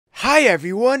Hi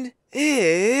everyone,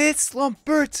 it's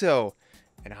Lumberto,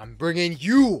 and I'm bringing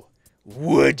you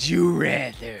Would You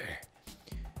Rather.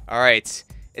 Alright,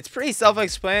 it's pretty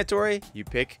self-explanatory.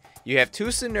 You have two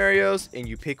scenarios, and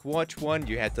you pick which one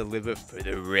you have to live with for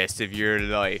the rest of your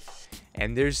life.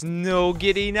 And there's no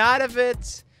getting out of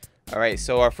it. Alright,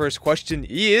 so our first question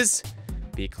is,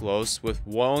 be close with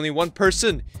only one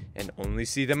person, and only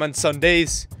see them on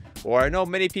Sundays. Or I know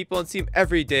many people and see them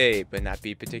every day, but not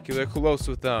be particularly close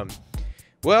with them.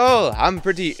 Well, I'm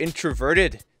pretty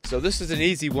introverted, so this is an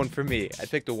easy one for me. I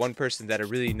picked the one person that I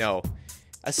really know.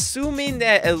 Assuming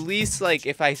that at least, like,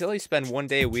 if I only spend 1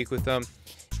 day a week with them,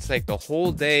 it's like the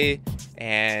whole day,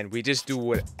 and we just do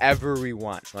whatever we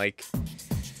want. Like,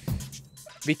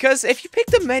 because if you pick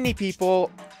the many people,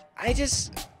 I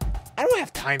don't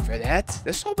have time for that.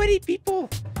 There's so many people.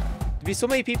 There'd be so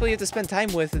many people you have to spend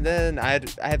time with, and then I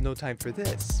have no time for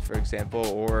this, for example,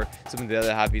 or some of the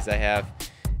other hobbies I have.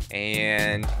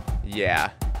 And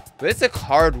yeah, but it's a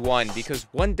hard one because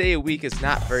 1 day a week is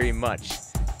not very much.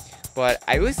 But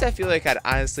at least I feel like I'd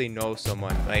honestly know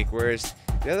someone. Like, whereas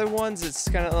the other ones, it's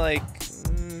kind of like,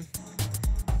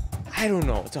 I don't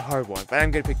know. It's a hard one, but I'm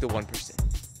gonna pick the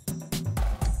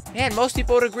 1%. Man, most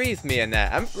people would agree with me on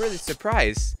that. I'm really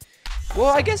surprised. Well,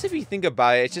 I guess if you think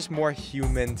about it, it's just more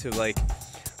human to, like,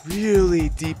 really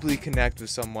deeply connect with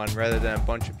someone rather than a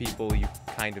bunch of people you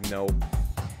kind of know.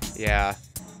 Yeah.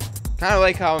 Kind of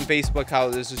like how on Facebook, how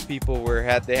there's just people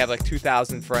where they have like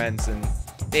 2,000 friends and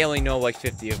they only know like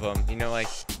 50 of them. You know, like,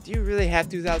 do you really have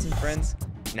 2,000 friends?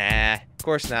 Nah, of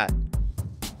course not.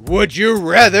 Would you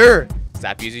rather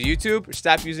stop using YouTube or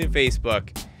stop using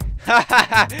Facebook?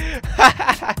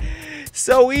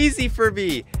 So easy for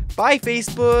me. Bye,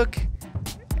 Facebook.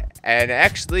 And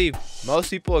actually,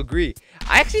 most people agree.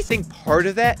 I actually think part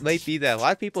of that might be that a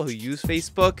lot of people who use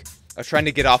Facebook are trying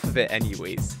to get off of it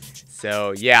anyways.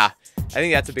 So, yeah, I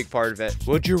think that's a big part of it.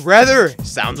 Would you rather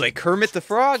sound like Kermit the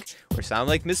Frog or sound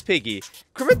like Miss Piggy?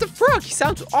 Kermit the Frog, he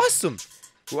sounds awesome.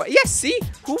 Well, yeah, see?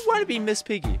 Who would want to be Miss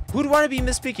Piggy? Who'd want to be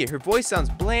Miss Piggy? Her voice sounds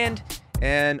bland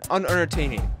and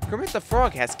unentertaining. Kermit the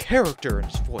Frog has character in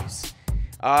his voice.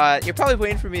 You're probably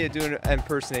waiting for me to do an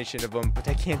impersonation of him, but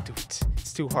I can't do it.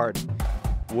 It's too hard.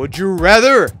 Would you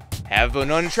rather have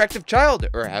an unattractive child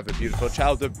or have a beautiful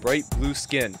child with bright blue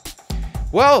skin?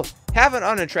 Well, have an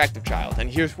unattractive child, and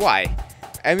here's why.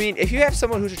 I mean, if you have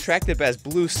someone who's attractive but has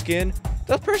blue skin,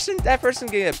 that person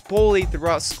can get bullied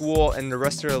throughout school and the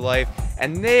rest of their life,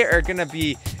 and they are gonna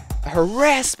be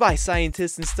harassed by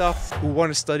scientists and stuff who want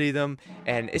to study them,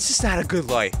 and it's just not a good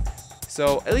life.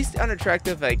 So at least the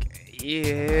unattractive, like,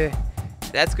 yeah,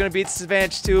 that's gonna be a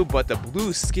disadvantage too, but the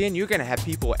blue skin, you're gonna have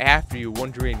people after you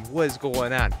wondering what is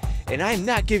going on. And I'm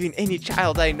not giving any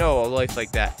child I know a life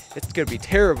like that. It's gonna be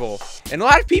terrible. And a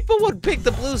lot of people would pick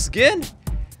the blue skin.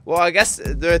 Well, I guess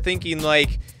they're thinking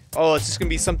like, oh, it's just gonna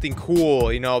be something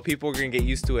cool, you know, people are gonna get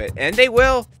used to it. And they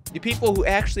will. The people who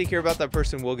actually care about that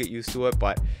person will get used to it,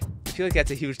 but I feel like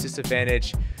that's a huge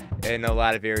disadvantage in a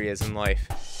lot of areas in life.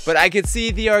 But I could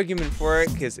see the argument for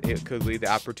it, because it could lead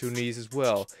to opportunities as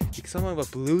well. Because someone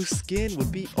with blue skin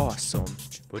would be awesome.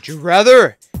 Would you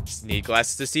rather need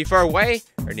glasses to see far away,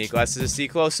 or need glasses to see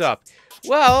close up?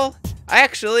 Well,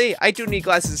 I do need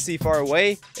glasses to see far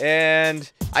away,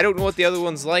 and I don't know what the other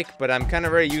one's like, but I'm kind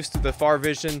of very used to the far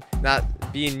vision,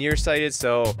 not being nearsighted,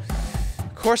 so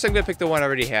of course I'm going to pick the one I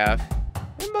already have.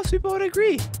 And most people would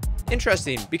agree.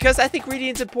 Interesting, because I think reading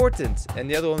is important, and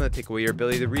the other one would take away your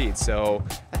ability to read, so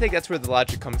I think that's where the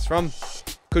logic comes from.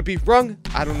 Could be wrong,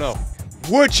 I don't know.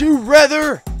 Would you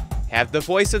rather have the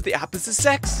voice of the opposite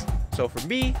sex? So for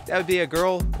me, that would be a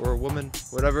girl or a woman,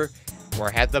 whatever, or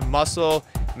have the muscle,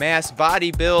 mass,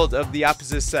 body build of the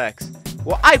opposite sex.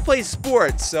 Well, I play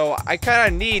sports, so I kind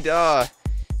of need to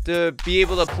be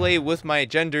able to play with my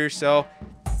gender, so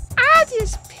I'll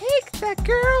just pick the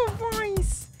girl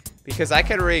voice. Because I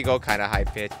can really go kind of high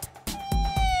pitch.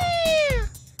 Yeah.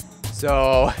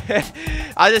 So,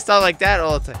 I just sound like that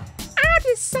all the time. I'll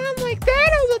just sound like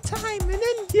that all the time. And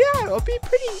then, yeah, it'll be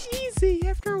pretty easy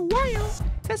after a while.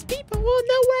 Because people will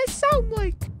know what I sound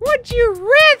like. Would you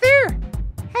rather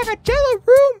have a jello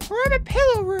room or have a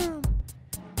pillow room?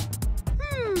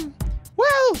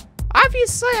 Well,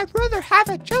 obviously I'd rather have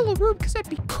a jello room because it'd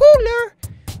be cooler.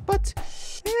 But,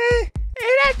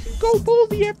 I can go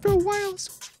moldy after a while,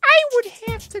 so I would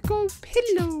have to go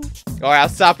pillow. Alright, I'll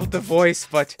stop with the voice,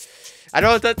 but I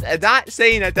know that I'm not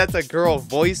saying that that's a girl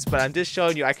voice, but I'm just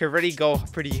showing you I can already go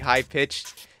pretty high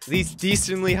pitched, at least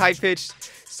decently high pitched.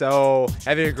 So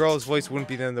having a girl's voice wouldn't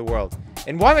be the end of the world.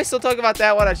 And why am I still talking about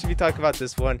that one? I should be talking about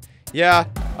this one. Yeah,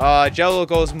 Jello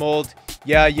goes mold.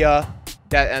 Yeah,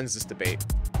 that ends this debate.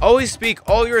 Always speak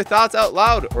all your thoughts out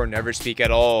loud or never speak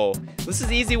at all. This is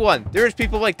the easy one. There's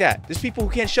people like that. There's people who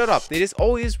can't shut up. They just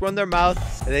always run their mouth.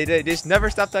 And they just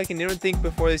never stop talking. They don't think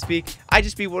before they speak. I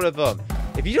just be one of them.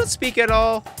 If you don't speak at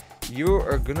all, you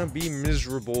are gonna be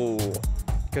miserable.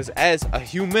 Because as a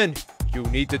human, you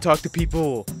need to talk to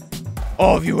people.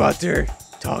 All of you out there,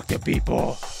 talk to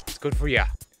people. It's good for ya.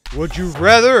 Would you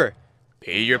rather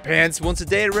pee your pants once a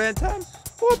day at a random time?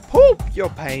 Or poop your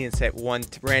pants at one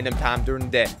random time during the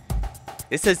day?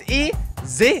 It says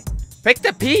easy. Pick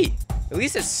the pee. At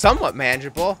least it's somewhat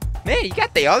manageable. Man, you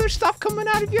got the other stuff coming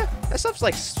out of you? That stuff's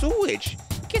like sewage.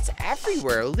 It gets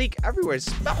everywhere. It leaks everywhere. It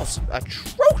smells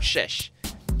atrocious.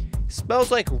 It smells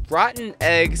like rotten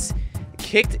eggs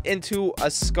kicked into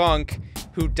a skunk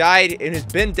who died and has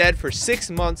been dead for 6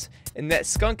 months. And that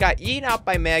skunk got eaten out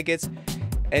by maggots.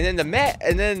 And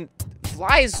then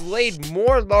flies laid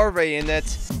more larvae in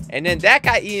it, and then that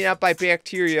got eaten up by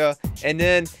bacteria, and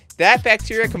then that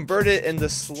bacteria converted into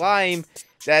slime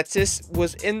that just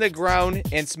was in the ground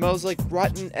and smells like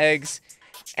rotten eggs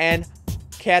and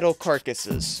cattle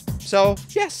carcasses. So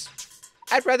yes,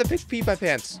 I'd rather pee my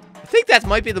pants. I think that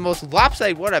might be the most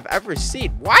lopsided one I've ever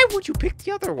seen. Why would you pick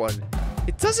the other one?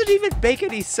 It doesn't even make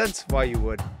any sense why you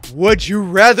would. Would you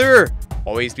rather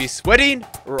always be sweating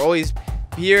or always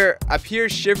appear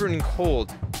shivering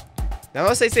cold? Now,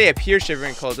 unless they say appear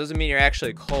shivering cold, doesn't mean you're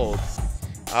actually cold.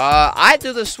 I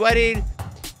do the sweating.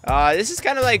 This is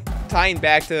kind of like tying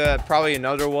back to probably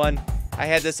another one I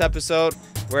had this episode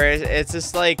where it's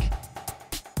just like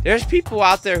there's people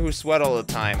out there who sweat all the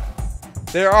time.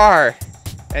 There are,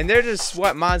 and they're just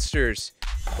sweat monsters.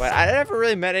 But I never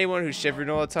really met anyone who's shivering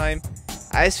all the time.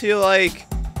 I just feel like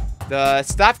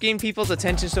stop getting people's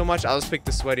attention so much. I'll just pick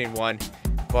the sweating one.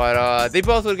 But they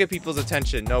both will get people's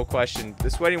attention, no question. The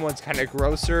sweating one's kind of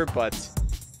grosser, but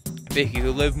I think you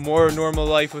could live more normal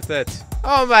life with it.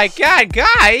 Oh my god,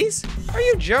 guys! Are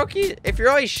you joking? If you're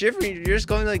always shivering, you're just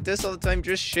going like this all the time,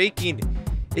 just shaking.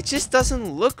 It just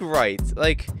doesn't look right.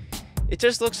 Like, it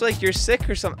just looks like you're sick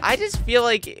or something. I just feel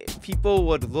like people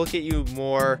would look at you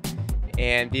more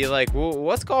and be like, well,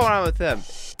 what's going on with them?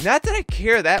 Not that I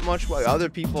care that much what other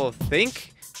people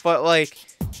think, but like,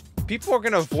 people are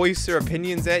gonna voice their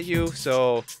opinions at you,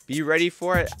 so be ready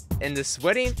for it. And the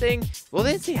sweating thing, well,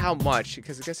 they didn't say how much,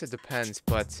 because I guess it depends,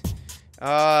 but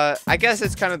I guess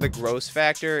it's kind of the gross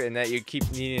factor in that you keep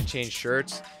needing to change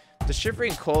shirts. The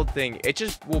shivering cold thing, it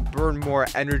just will burn more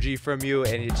energy from you,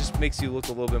 and it just makes you look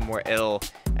a little bit more ill.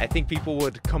 I think people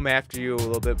would come after you a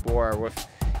little bit more with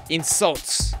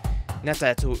insults. Not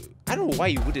that I don't know why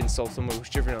you would insult someone who's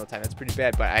shivering all the time. That's pretty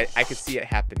bad, but I could see it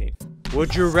happening.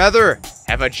 Would you rather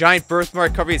have a giant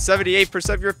birthmark covering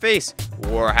 78% of your face,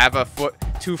 or have a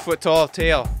 2 foot tall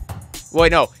tail?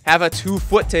 Wait, no, have a 2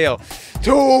 foot tail.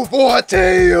 2 foot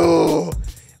tail!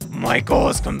 My goal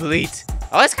is complete.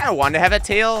 I always kind of wanted to have a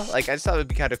tail. Like, I just thought it would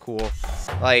be kind of cool.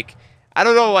 Like, I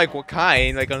don't know, like, what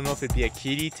kind. Like, I don't know if it'd be a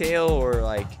kitty tail or,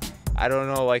 like, I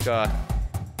don't know, like a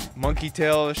monkey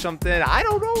tail or something. I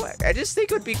don't know. I just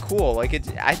think it would be cool. Like,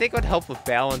 I think it would help with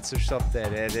balance or something.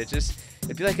 And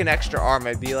it'd be like an extra arm.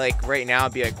 It'd be like, right now,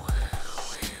 it'd be like,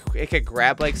 it could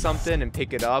grab, like, something and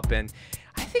pick it up. And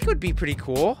I think it would be pretty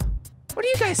cool. What do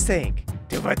you guys think?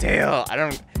 Do a tail. I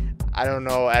don't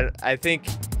know. I think,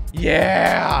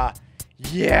 yeah.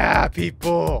 Yeah,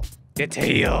 people. The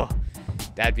tail.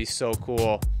 That'd be so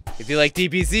cool. It'd be like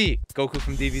DBZ. Goku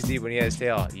from DBZ when he had his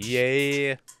tail.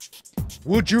 Yeah.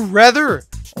 Would you rather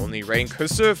only write in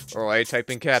cursive or only type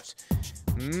in caps?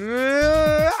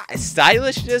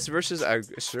 Stylishness versus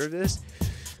assertiveness.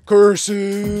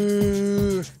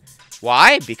 Cursive.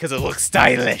 Why? Because it looks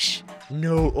stylish.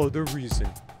 No other reason.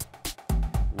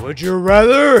 Would you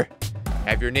rather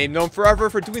have your name known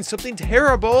forever for doing something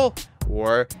terrible,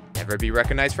 or never be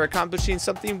recognized for accomplishing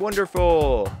something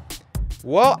wonderful?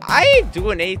 Well, I ain't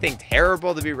doing anything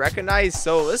terrible to be recognized,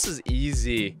 so this is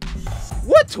easy.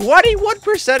 What,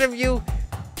 21% of you?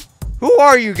 Who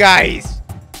are you guys?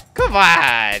 Come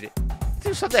on.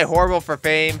 Do something horrible for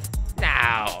fame?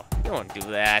 No, you won't do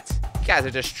that. You guys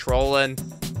are just trolling.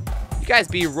 You guys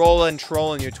be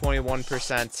trolling your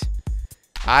 21%.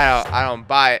 I don't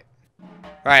buy it.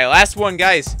 Alright, last one,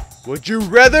 guys. Would you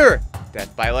rather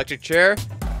death by electric chair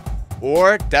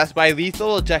or death by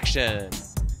lethal ejection?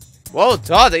 Well,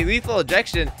 duh, the lethal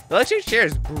ejection. The electric chair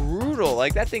is brutal.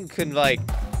 Like, that thing can, like,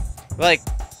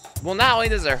 well, not only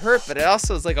does it hurt, but it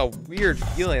also is like a weird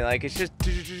feeling. Like, it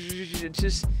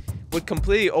just would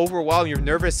completely overwhelm your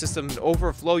nervous system and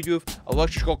overflow you with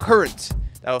electrical current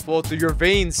that will flow through your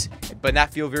veins, but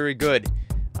not feel very good.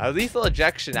 Lethal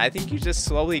ejection, I think you just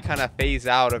slowly kind of phase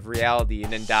out of reality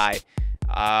and then die.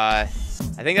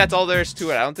 I think that's all there is to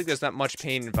it. I don't think there's not much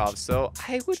pain involved, so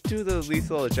I would do the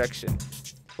lethal ejection.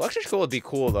 Electrical would be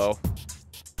cool, though.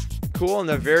 Cool in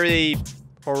a very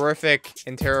horrific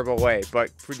and terrible way,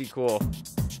 but pretty cool.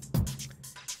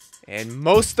 And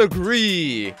most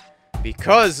agree,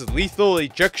 because lethal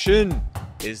ejection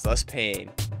is less pain.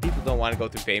 People don't want to go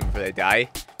through pain before they die.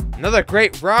 Another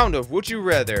great round of Would You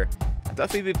Rather. I'll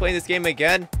definitely be playing this game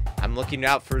again. I'm looking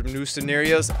out for new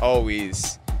scenarios,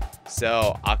 always.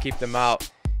 So, I'll keep them out.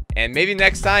 And maybe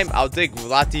next time, I'll dig a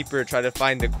lot deeper, try to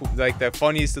find the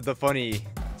funniest of the funny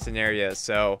scenarios.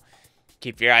 So,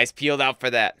 keep your eyes peeled out for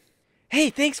that. Hey,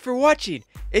 thanks for watching.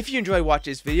 If you enjoyed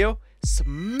watching this video,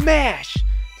 smash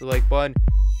the like button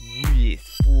with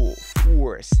full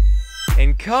force.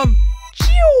 And come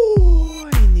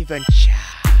join the adventure.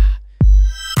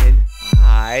 And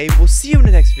I will see you in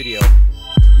the next video.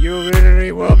 You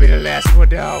literally will be the last one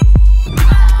down.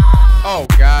 Oh,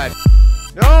 God.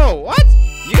 No, what?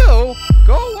 You?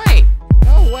 Go away.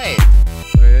 No way.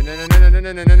 No.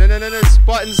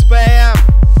 Button spam.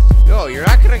 No, you're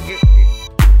not gonna get...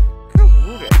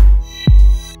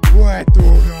 What?